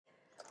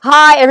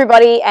Hi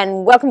everybody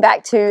and welcome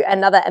back to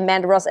another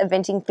Amanda Ross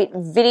Eventing Fit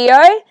video.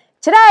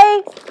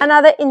 Today,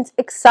 another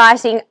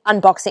exciting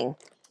unboxing.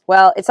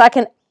 Well, it's like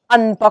an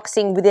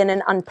unboxing within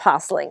an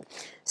unparceling.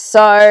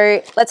 So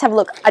let's have a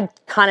look. I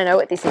kind of know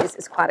what this is.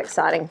 It's quite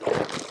exciting.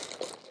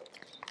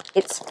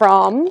 It's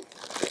from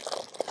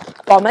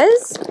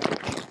Bombers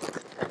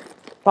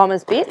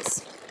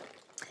Bits,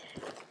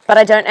 but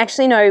I don't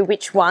actually know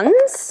which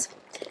ones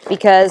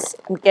because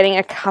I'm getting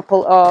a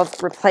couple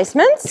of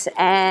replacements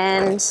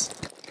and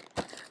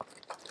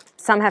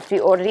some have to be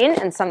ordered in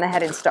and some they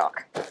had in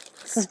stock.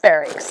 This is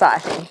very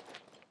exciting.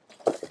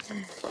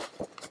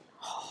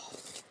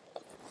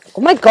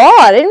 Oh my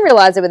God, I didn't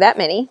realize there were that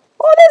many.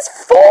 Oh, there's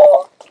 4.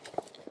 Oh,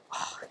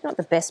 you know what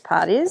the best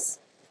part is?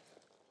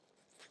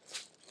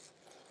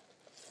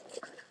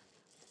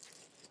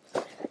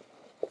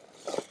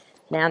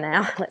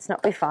 Now, let's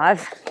not be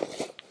 5.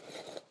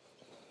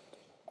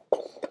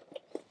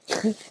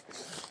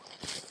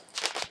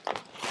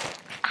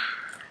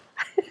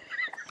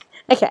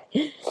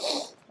 Okay,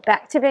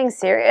 back to being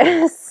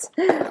serious.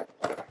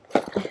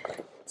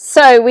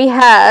 So we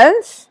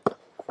have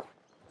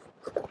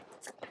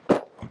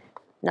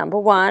number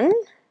 1,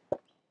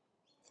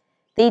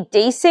 the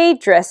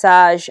DC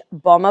Dressage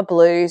Bomber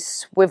Blue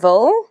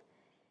Swivel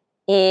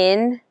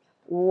in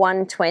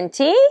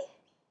 120.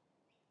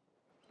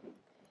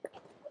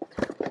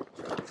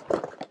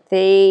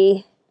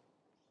 The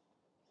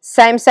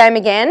same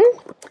again.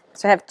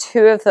 So I have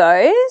 2 of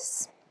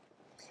those.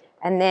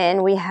 And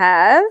then we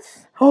have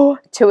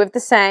 2 of the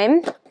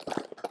same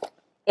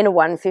in a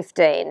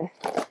 115.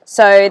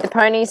 So the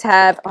ponies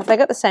have, have they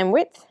got the same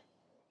width?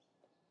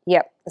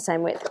 Yep, the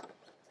same width.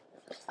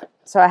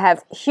 So I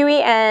have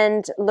Huey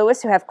and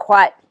Lewis who have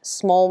quite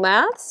small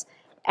mouths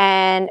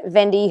and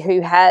Vendi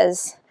who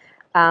has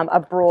a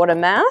broader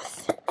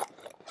mouth.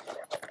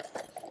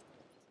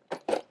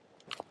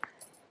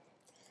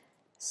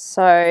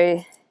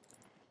 So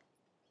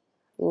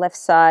left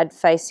side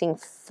facing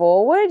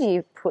forward,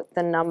 you put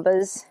the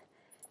numbers.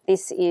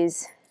 This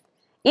is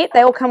it.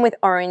 They all come with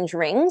orange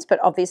rings, but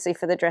obviously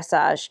for the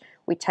dressage,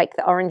 we take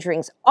the orange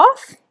rings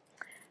off.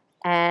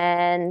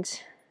 And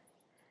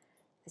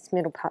this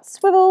middle part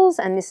swivels,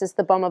 and this is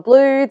the Bomber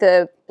Blue,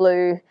 the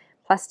blue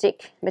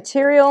plastic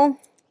material.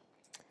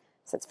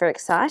 So it's very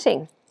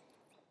exciting.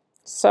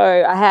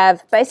 So I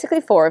have basically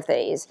 4 of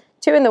these,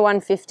 2 in the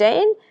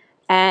 115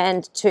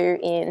 and 2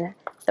 in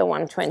the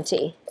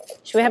 120.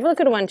 Should we have a look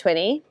at a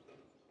 120?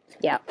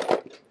 Yeah.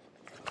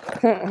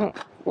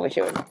 We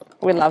should.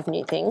 We love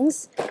new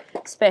things,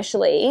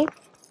 especially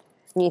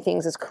new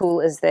things as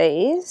cool as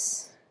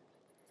these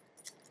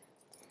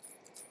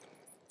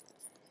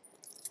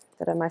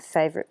that are my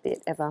favourite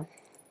bit ever.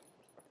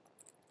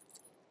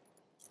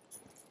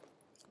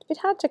 It's a bit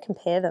hard to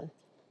compare them.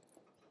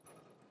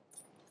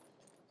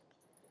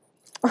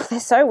 Oh, they're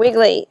so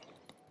wiggly.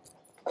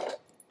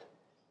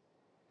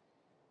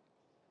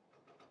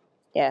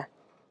 Yeah.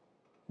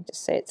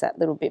 Just see it's that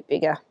little bit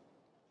bigger.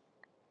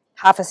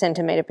 Half a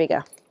centimetre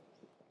bigger.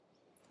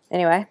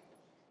 Anyway,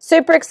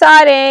 super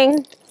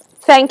exciting.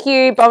 Thank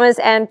you, Bombers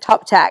and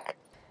Top Tack.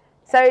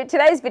 So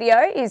today's video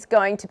is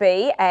going to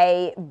be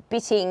a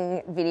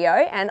bitting video,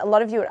 and a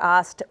lot of you had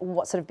asked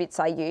what sort of bits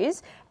I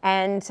use,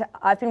 and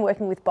I've been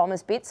working with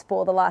Bombers bits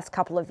for the last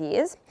couple of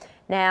years.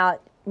 Now,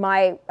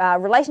 my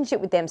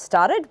relationship with them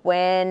started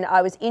when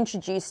I was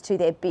introduced to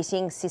their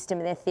bitting system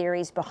and their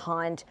theories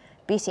behind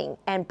bitting,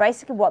 and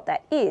basically what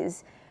that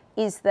is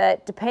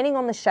that depending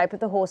on the shape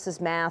of the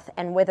horse's mouth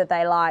and whether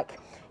they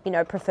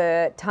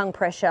prefer tongue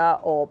pressure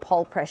or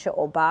pole pressure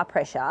or bar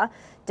pressure,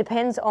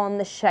 depends on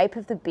the shape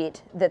of the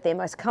bit that they're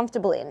most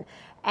comfortable in.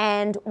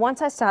 And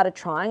once I started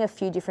trying a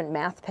few different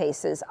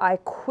mouthpieces, I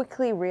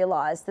quickly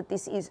realized that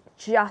this is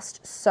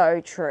just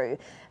so true.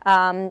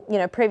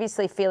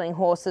 Previously feeling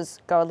horses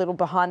go a little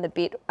behind the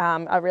bit,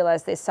 I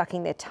realized they're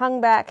sucking their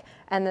tongue back,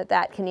 and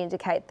that can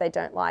indicate they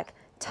don't like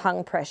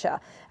tongue pressure.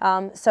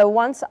 So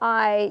once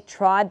I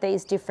tried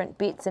these different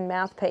bits and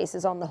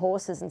mouthpieces on the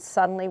horses and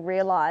suddenly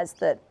realized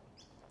that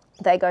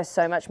they go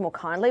so much more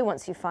kindly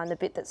once you find the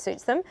bit that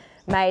suits them,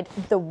 made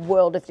the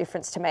world of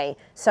difference to me.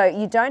 So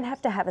you don't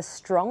have to have a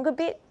stronger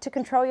bit to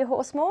control your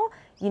horse more.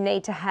 You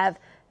need to have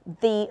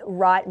the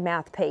right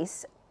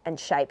mouthpiece and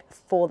shape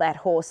for that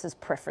horse's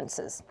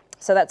preferences.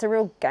 So that's a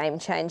real game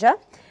changer.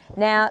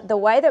 Now, the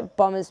way that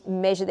Bombers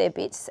measure their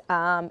bits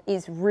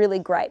is really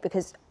great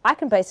because I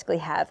can basically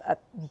have a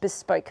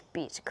bespoke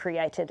bit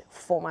created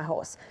for my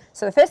horse.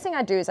 So the first thing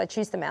I do is I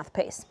choose the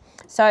mouthpiece.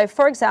 So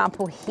for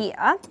example,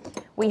 here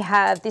we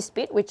have this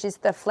bit, which is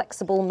the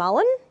flexible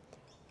mullen,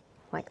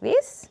 like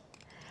this.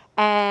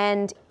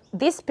 And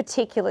this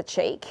particular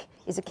cheek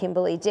is a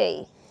Kimberley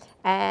D.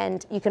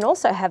 And you can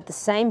also have the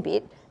same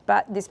bit,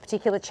 but this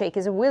particular cheek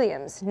is a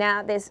Williams.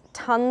 Now, there's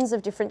tons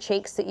of different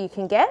cheeks that you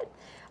can get.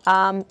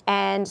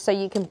 And so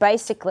you can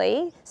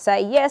basically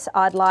say, yes,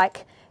 I'd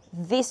like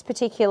this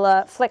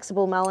particular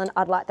flexible mullen,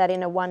 I'd like that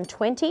in a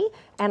 120,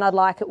 and I'd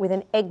like it with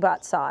an egg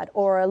butt side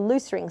or a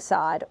loose ring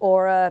side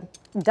or a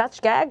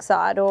Dutch gag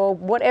side or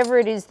whatever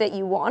it is that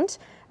you want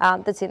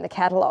that's in the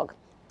catalogue.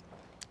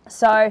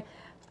 So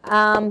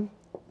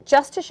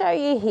just to show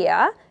you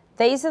here,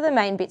 these are the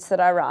main bits that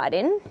I ride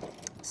in.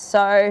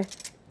 So,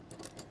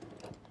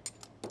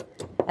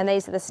 and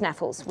these are the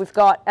snaffles. We've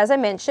got, as I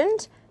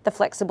mentioned, the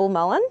flexible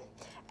mullen.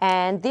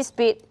 And this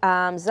bit,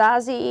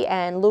 Zazie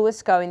and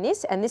Lewis go in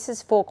this, and this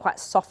is for quite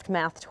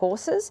soft-mouthed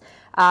horses.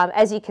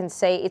 As you can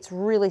see, it's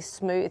really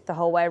smooth the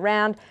whole way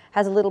around,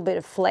 has a little bit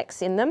of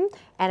flex in them,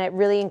 and it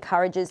really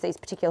encourages these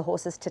particular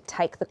horses to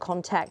take the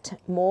contact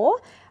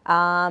more.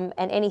 And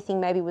anything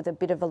maybe with a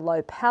bit of a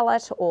low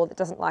palate or that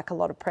doesn't like a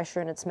lot of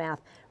pressure in its mouth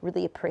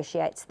really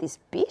appreciates this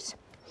bit.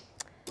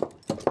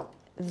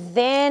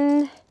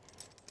 Then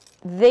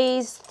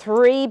these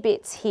three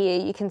bits here,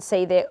 you can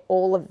see they're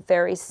all a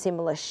very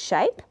similar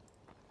shape.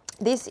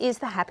 This is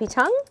the happy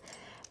tongue,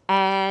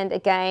 and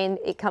again,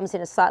 it comes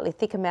in a slightly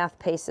thicker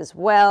mouthpiece as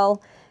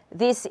well.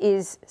 This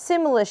is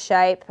similar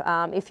shape.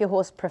 If your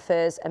horse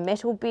prefers a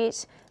metal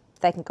bit,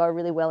 they can go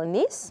really well in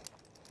this.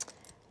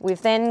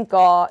 We've then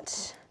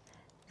got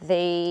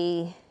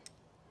the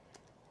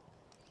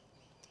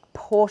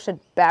ported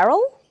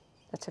barrel.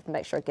 Let's have to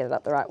make sure I get it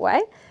up the right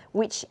way,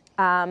 which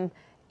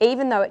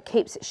even though it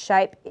keeps its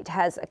shape, it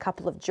has a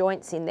couple of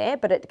joints in there,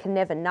 but it can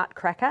never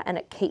nutcracker and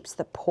it keeps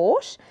the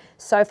port.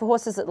 So for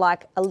horses that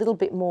like a little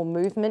bit more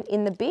movement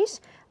in the bit,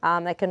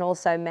 they can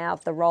also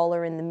mouth the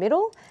roller in the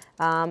middle.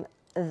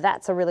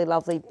 That's a really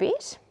lovely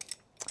bit.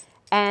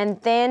 And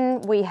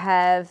then we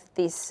have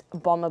this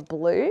bomber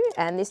blue,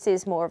 and this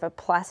is more of a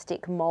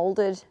plastic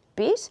molded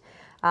bit.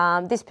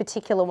 This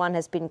particular one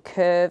has been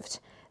curved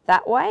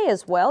that way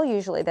as well.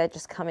 Usually they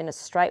just come in a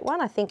straight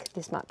one. I think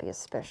this might be a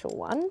special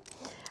one.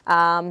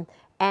 And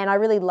I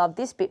really love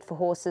this bit for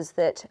horses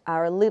that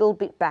are a little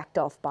bit backed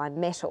off by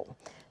metal.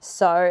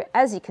 So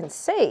as you can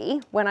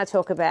see, when I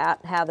talk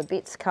about how the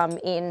bits come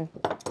in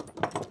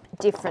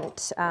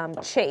different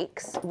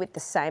cheeks with the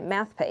same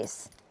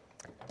mouthpiece,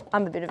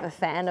 I'm a bit of a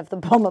fan of the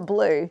bomber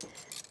blue.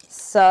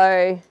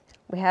 So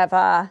we have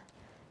our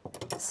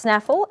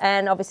snaffle,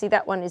 and obviously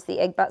that one is the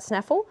egg butt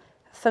snaffle.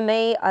 For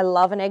me, I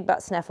love an egg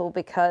butt snaffle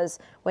because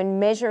when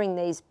measuring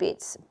these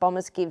bits,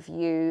 bombers give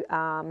you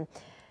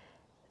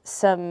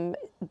some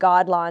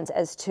guidelines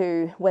as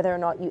to whether or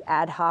not you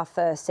add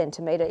 1/2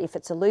 centimetre if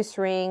it's a loose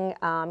ring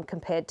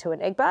compared to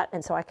an egg butt,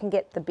 and so I can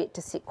get the bit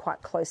to sit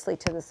quite closely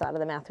to the side of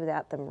the mouth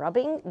without them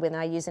rubbing when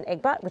I use an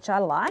egg butt, which I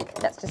like.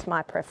 That's just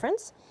my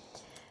preference.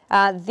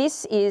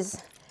 This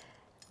is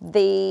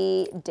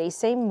the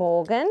DC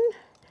Morgan,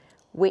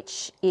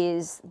 which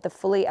is the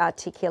fully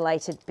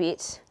articulated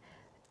bit,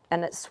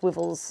 and it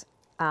swivels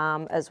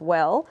as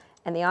well.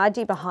 And the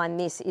idea behind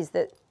this is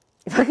that,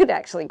 if I could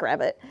actually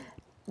grab it,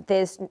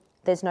 there's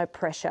no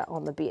pressure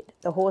on the bit.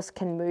 The horse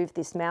can move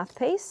this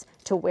mouthpiece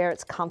to where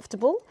it's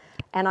comfortable,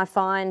 and I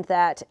find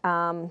that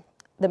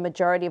the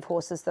majority of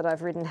horses that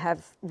I've ridden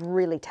have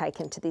really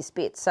taken to this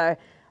bit. So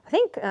I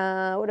think,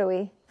 what are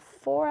we,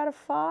 4 out of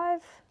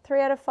 5?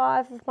 3 out of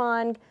 5 of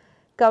mine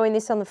go in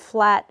this on the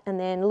flat, and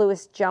then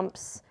Lewis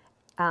jumps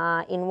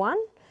in one.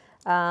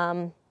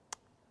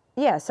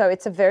 Yeah, so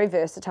it's a very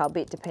versatile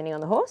bit depending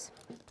on the horse.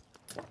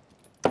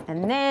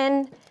 And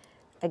then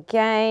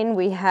again,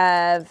 we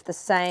have the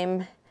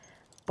same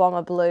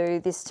bomber blue,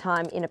 this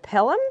time in a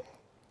Pelham.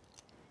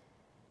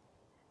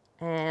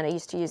 And I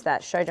used to use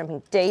that show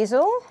jumping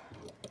diesel.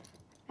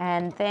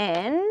 And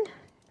then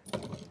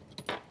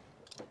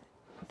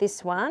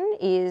this one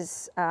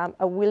is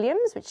a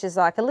Williams, which is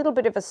like a little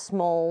bit of a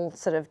small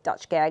sort of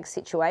Dutch gag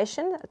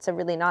situation. It's a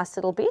really nice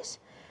little bit.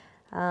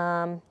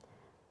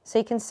 So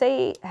you can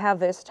see how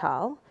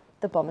versatile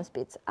the bomber's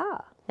bits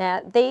are.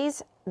 Now,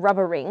 these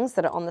rubber rings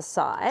that are on the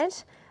side,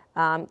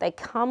 they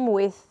come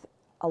with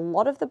a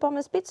lot of the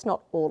bomber's bits,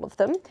 not all of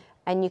them,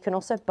 and you can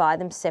also buy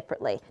them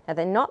separately. Now,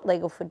 they're not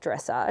legal for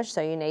dressage,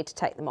 so you need to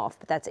take them off,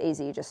 but that's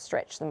easy, you just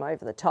stretch them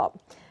over the top.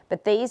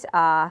 But these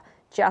are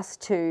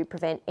just to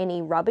prevent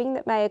any rubbing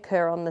that may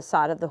occur on the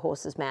side of the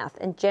horse's mouth.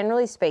 And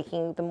generally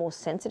speaking, the more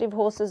sensitive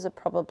horses are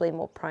probably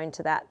more prone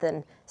to that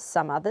than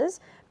some others.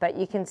 But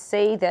you can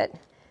see that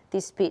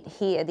this bit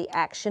here, the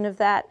action of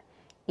that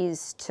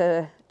is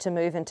to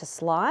move and to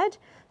slide.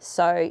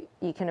 So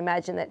you can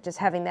imagine that just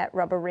having that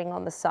rubber ring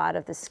on the side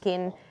of the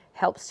skin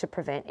helps to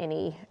prevent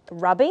any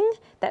rubbing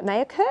that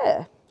may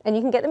occur. And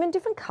you can get them in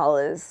different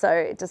colours, so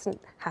it doesn't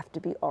have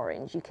to be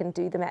orange. You can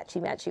do the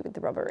matchy-matchy with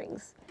the rubber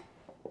rings.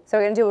 So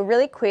we're going to do a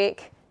really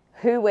quick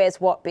who wears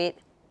what bit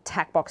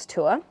tack box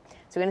tour.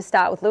 So we're going to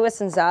start with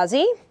Lewis and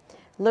Zazie.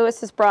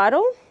 Lewis's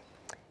bridle,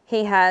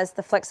 he has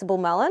the flexible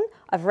mullen.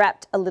 I've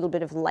wrapped a little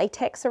bit of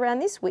latex around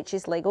this, which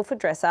is legal for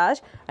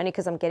dressage, only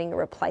because I'm getting a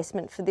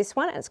replacement for this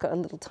one, and it's got a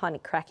little tiny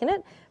crack in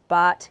it.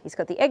 But he's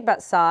got the egg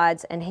butt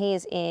sides, and he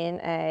is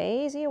in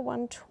a, is he a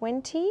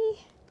 120?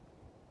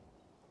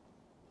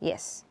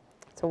 Yes,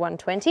 it's a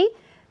 120.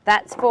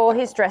 That's for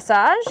his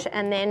dressage,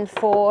 and then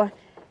for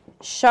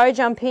show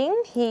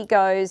jumping, he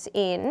goes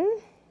in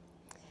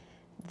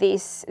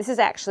this. This is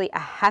actually a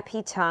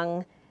happy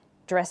tongue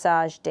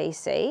dressage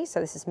DC, so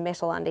this is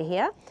metal under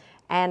here,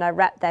 and I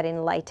wrapped that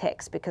in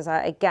latex because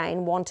I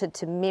again wanted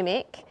to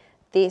mimic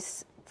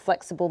this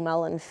flexible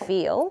mullen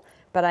feel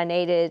but I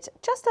needed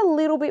just a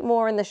little bit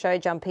more in the show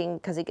jumping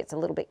because he gets a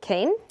little bit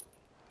keen.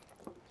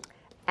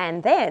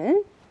 And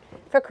then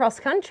for cross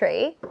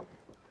country,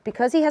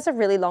 because he has a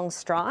really long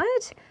stride,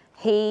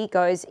 he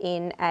goes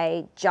in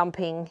a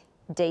jumping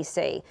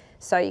DC.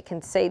 So you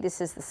can see this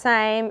is the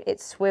same,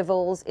 it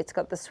swivels, it's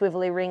got the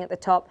swivelly ring at the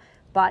top,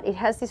 but it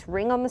has this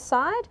ring on the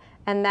side,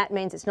 and that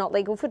means it's not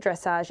legal for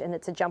dressage and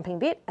it's a jumping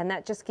bit, and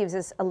that just gives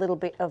us a little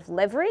bit of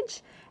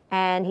leverage,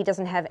 and he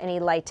doesn't have any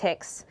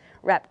latex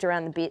wrapped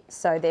around the bit,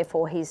 so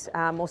therefore he's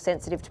more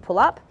sensitive to pull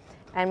up.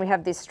 And we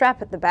have this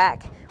strap at the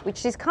back,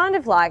 which is kind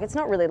of like, it's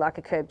not really like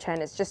a curb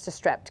chain, it's just a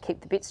strap to keep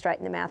the bit straight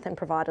in the mouth and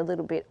provide a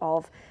little bit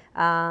of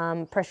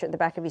pressure at the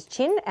back of his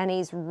chin, and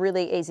he's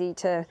really easy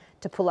to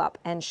pull up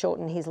and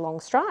shorten his long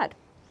stride.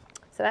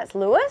 So that's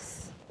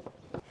Lewis.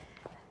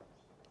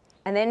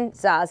 And then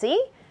Zazie.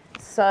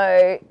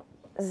 So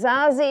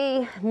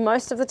Zazie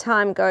most of the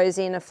time goes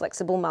in a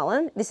flexible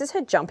mullen. This is her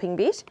jumping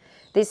bit.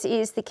 This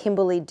is the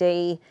Kimberly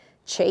D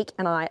cheek,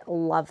 and I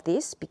love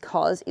this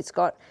because it's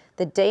got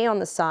the D on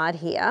the side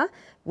here,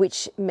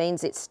 which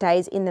means it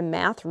stays in the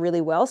mouth really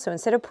well. So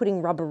instead of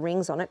putting rubber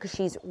rings on it, because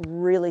she's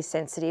really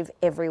sensitive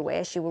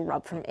everywhere, she will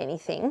rub from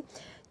anything,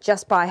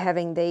 just by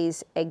having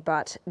these egg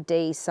butt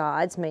D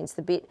sides means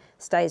the bit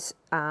stays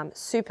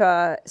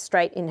super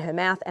straight in her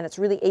mouth, and it's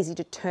really easy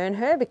to turn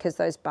her because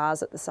those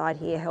bars at the side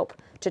here help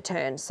to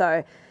turn.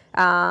 So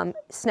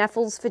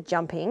snaffles for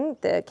jumping,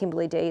 the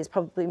Kimberly D is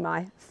probably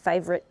my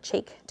favourite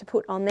cheek to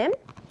put on them.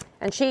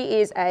 And she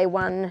is a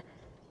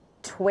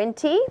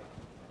 120,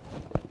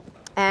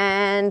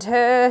 and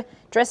her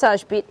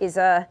dressage bit is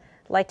a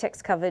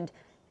latex covered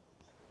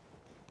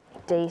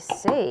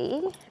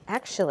DC.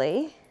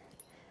 Actually,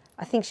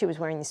 I think she was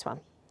wearing this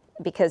one,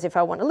 because if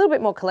I want a little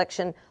bit more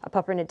collection, I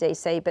pop her in a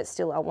DC, but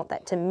still I want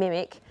that to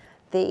mimic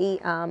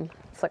the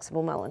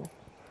flexible mullen.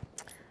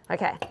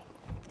 Okay,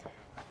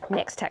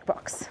 next tack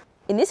box.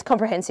 In this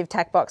comprehensive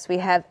tack box, we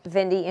have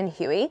Vendi and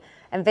Huey,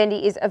 and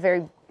Vendi is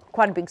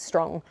quite a big,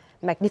 strong,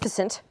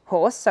 magnificent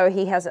horse, so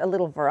he has a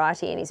little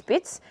variety in his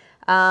bits.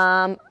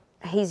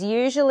 He's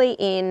usually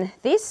in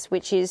this,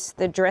 which is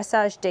the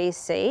dressage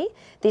DC.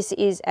 This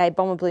is a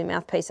bomber blue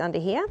mouthpiece under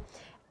here,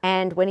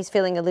 and when he's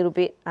feeling a little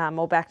bit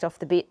more backed off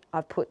the bit,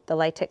 I've put the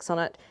latex on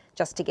it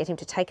just to get him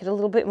to take it a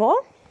little bit more.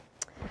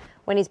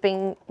 When he's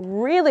been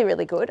really,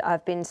 really good,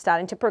 I've been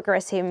starting to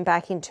progress him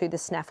back into the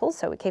snaffle,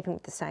 so we keep him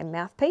with the same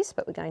mouthpiece,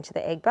 but we're going to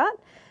the egg butt.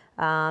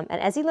 And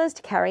as he learns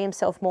to carry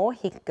himself more,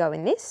 he can go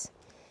in this,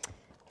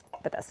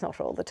 but that's not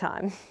all the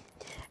time.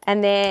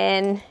 And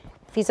then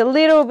if he's a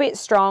little bit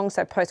strong,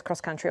 so post cross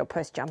country or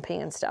post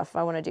jumping and stuff,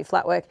 I want to do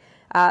flat work,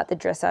 the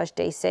dressage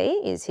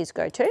DC is his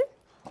go-to.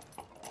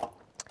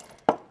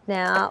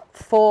 Now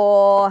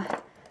we'll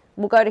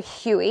go to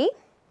Huey.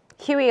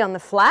 Huey on the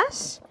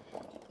flat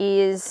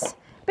is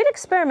a bit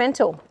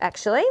experimental,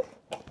 actually.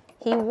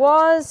 He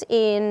was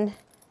in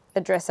a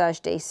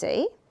dressage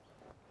DC.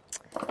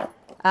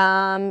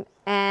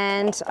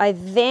 And I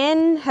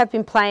then have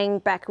been playing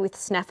back with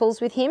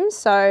snaffles with him.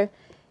 So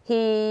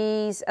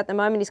at the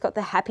moment, he's got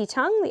the happy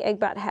tongue, the egg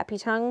butt happy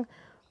tongue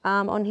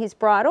on his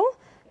bridle.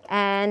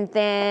 And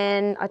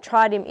then I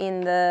tried him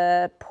in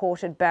the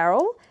ported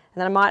barrel. And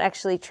then I might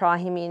actually try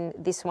him in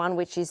this one,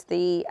 which is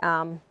the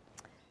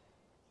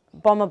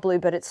bomber blue,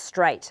 but it's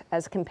straight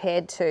as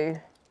compared to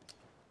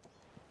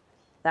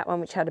that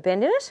one which had a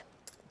bend in it.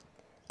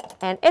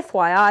 And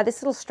FYI,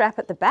 this little strap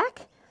at the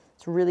back,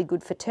 it's really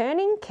good for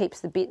turning,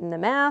 keeps the bit in the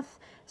mouth,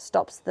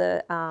 stops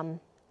the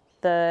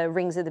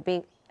rings of the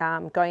bit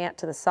going out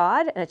to the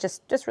side, and it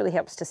just really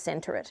helps to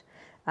centre it.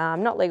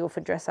 Not legal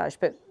for dressage,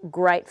 but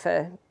great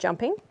for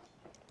jumping.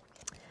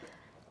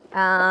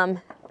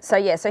 So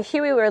yeah, so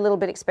Huey, we're a little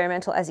bit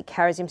experimental as he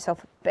carries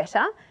himself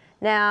better.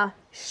 Now,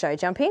 show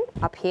jumping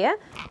up here.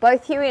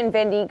 Both Huey and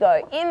Vendi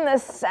go in the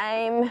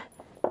same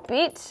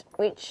bit,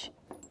 which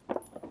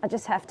I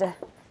just have to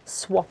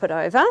swap it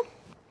over.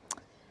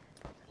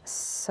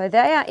 So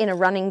they are in a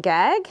running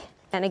gag,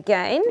 and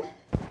again,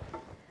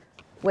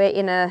 we're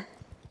in a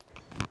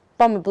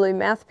bomber blue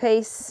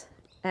mouthpiece,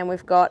 and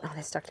we've got, oh,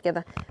 they're stuck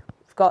together.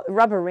 We've got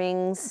rubber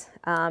rings,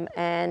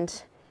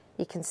 and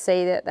you can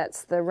see that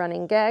that's the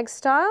running gag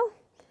style.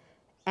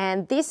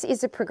 And this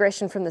is a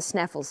progression from the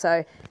snaffle.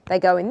 So they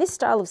go in this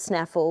style of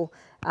snaffle.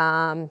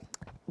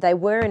 They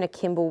were in a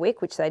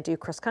Kimberwick, which they do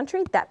cross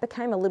country. That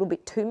became a little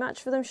bit too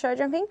much for them show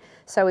jumping.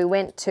 So we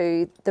went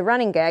to the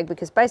running gag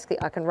because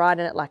basically I can ride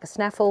in it like a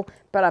snaffle,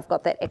 but I've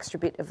got that extra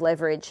bit of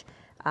leverage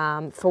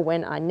for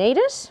when I need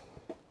it.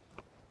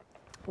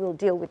 We'll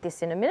deal with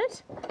this in a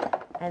minute.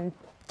 And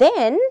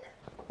then,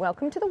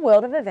 welcome to the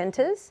world of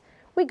eventers.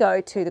 We go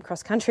to the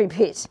cross country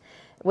bit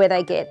where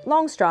they get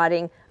long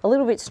striding, a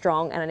little bit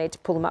strong, and I need to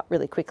pull them up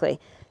really quickly.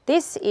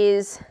 This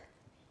is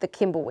the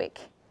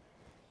Kimberwick.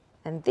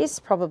 And this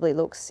probably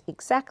looks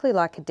exactly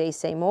like a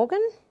DC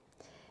Morgan,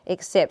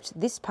 except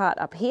this part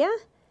up here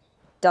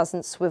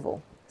doesn't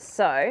swivel.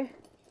 So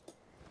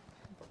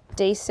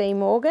DC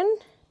Morgan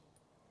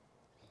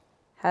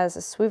has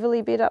a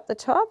swivelly bit up the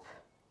top.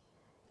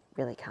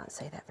 Really can't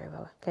see that very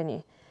well, can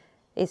you?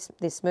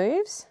 This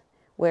moves,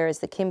 whereas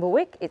the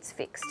Kimberwick, it's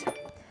fixed.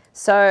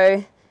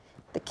 So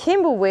the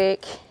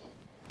Kimberwick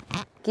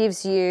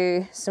gives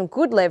you some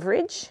good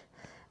leverage.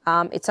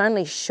 It's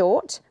only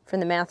short from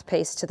the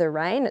mouthpiece to the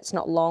rein. It's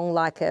not long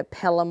like a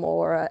Pelham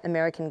or an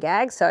American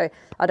Gag, so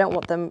I don't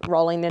want them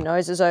rolling their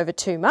noses over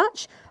too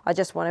much. I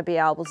just want to be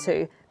able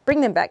to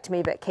bring them back to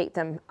me but keep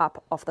them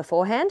up off the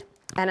forehand.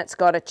 And it's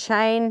got a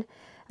chain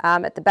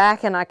at the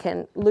back, and I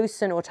can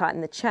loosen or tighten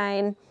the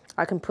chain.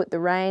 I can put the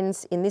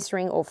reins in this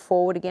ring or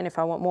forward again if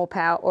I want more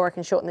power, or I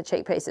can shorten the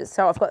cheek pieces.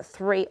 So I've got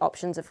 3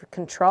 options of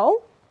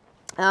control.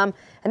 And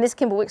this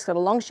Kimberwick's got a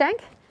long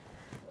shank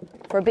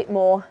for a bit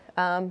more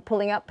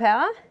pulling up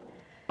power.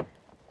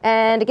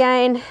 And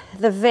again,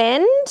 the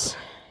Vend,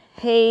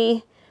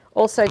 he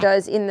also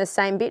goes in the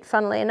same bit,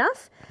 funnily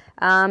enough.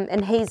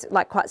 And he's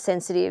like quite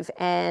sensitive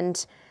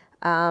and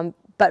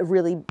but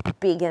really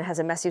big and has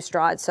a massive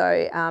stride.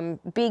 So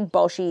big,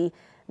 bolshy,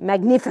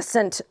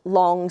 magnificent,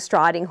 long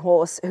striding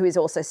horse who is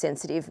also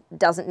sensitive,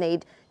 doesn't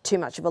need too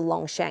much of a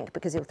long shank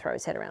because he'll throw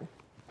his head around.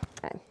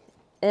 Okay.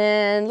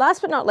 And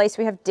last but not least,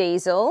 we have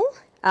Diesel.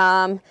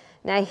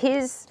 Now he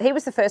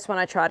was the first one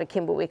I tried a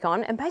Kimberwick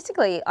on, and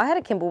basically I had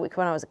a Kimberwick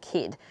when I was a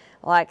kid.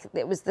 Like,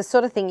 it was the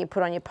sort of thing you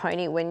put on your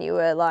pony when you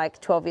were like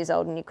 12 years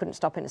old and you couldn't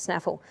stop in a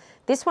snaffle.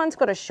 This one's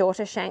got a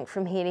shorter shank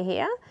from here to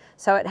here,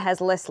 so it has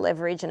less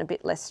leverage and a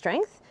bit less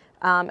strength,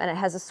 and it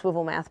has a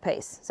swivel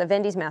mouthpiece. So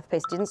Vendi's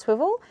mouthpiece didn't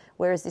swivel,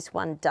 whereas this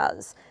one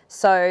does.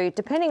 So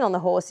depending on the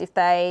horse, if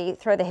they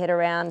throw their head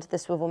around, the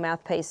swivel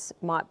mouthpiece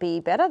might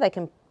be better. They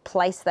can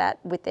place that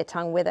with their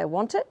tongue where they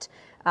want it.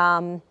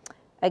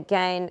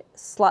 Again,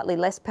 slightly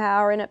less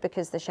power in it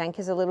because the shank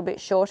is a little bit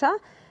shorter.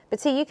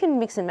 But see, you can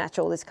mix and match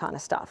all this kind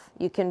of stuff.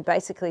 You can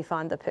basically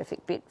find the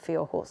perfect bit for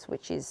your horse,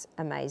 which is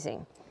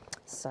amazing.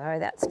 So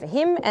that's for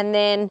him. And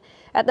then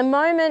at the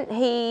moment,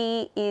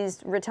 he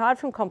is retired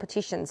from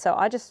competition. So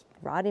I just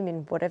ride him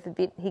in whatever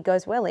bit he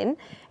goes well in.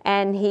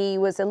 And he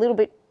was a little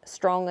bit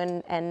strong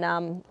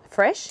and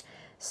fresh.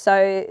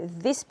 So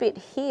this bit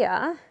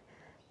here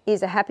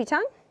is a Happy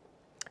Tongue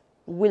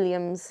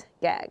Williams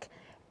Gag.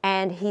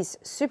 And he's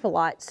super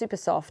light, super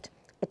soft.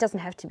 It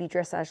doesn't have to be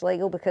dressage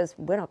legal because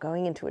we're not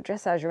going into a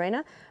dressage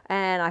arena,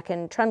 and I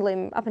can trundle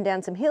him up and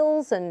down some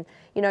hills and,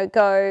 you know,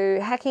 go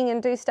hacking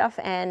and do stuff.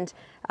 And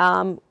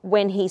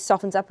when he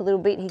softens up a little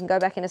bit, he can go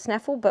back in a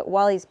snaffle, but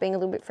while he's being a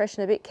little bit fresh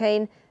and a bit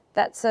keen,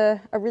 that's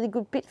a really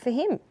good bit for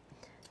him.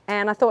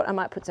 And I thought I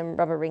might put some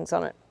rubber rings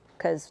on it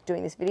because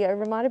doing this video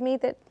reminded me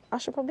that I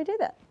should probably do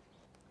that.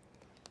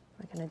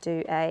 We're going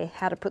to do a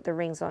how to put the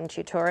rings on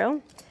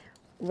tutorial.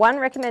 One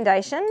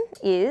recommendation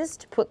is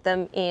to put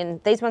them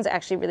in, these ones are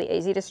actually really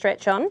easy to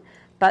stretch on,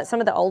 but some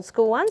of the old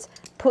school ones,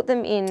 put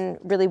them in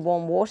really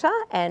warm water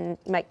and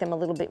make them a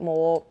little bit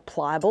more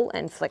pliable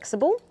and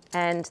flexible,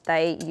 and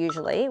they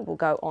usually will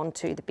go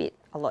onto the bit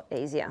a lot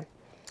easier.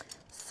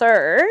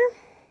 So,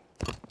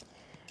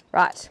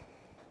 right.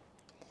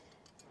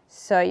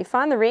 So you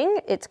find the ring,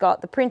 it's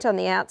got the print on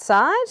the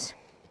outside.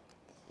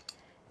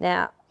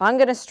 Now, I'm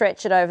going to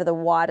stretch it over the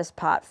widest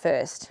part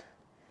first.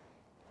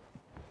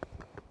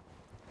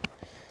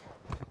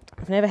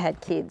 I've never had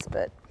kids,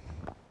 but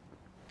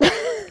this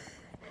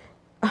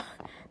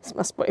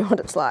must be what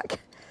it's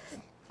like.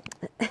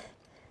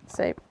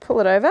 So pull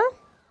it over,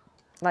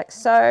 like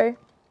so.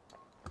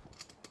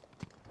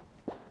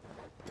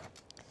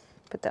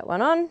 Put that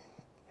one on.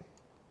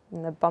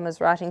 And the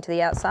bomber's writing to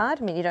the outside.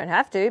 I mean, you don't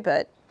have to,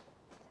 but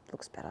it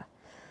looks better.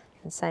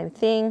 And same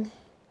thing,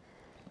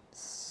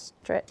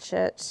 stretch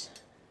it.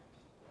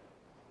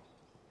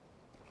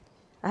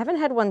 I haven't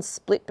had one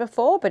split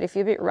before, but if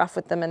you're a bit rough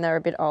with them and they're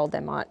a bit old,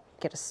 they might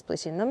get a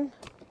split in them.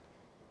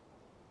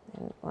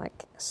 And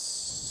like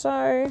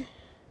so,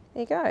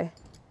 there you go.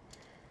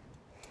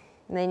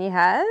 And then you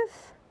have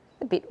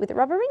a bit with the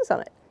rubber rings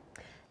on it.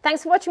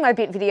 Thanks for watching my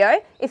bit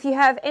video. If you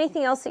have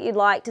anything else that you'd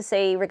like to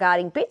see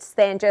regarding bits,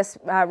 then just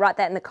write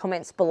that in the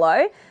comments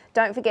below.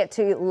 Don't forget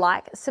to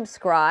like,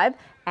 subscribe,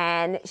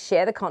 and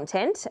share the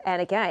content.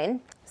 And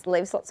again,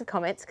 leave us lots of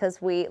comments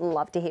because we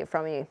love to hear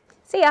from you.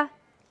 See ya.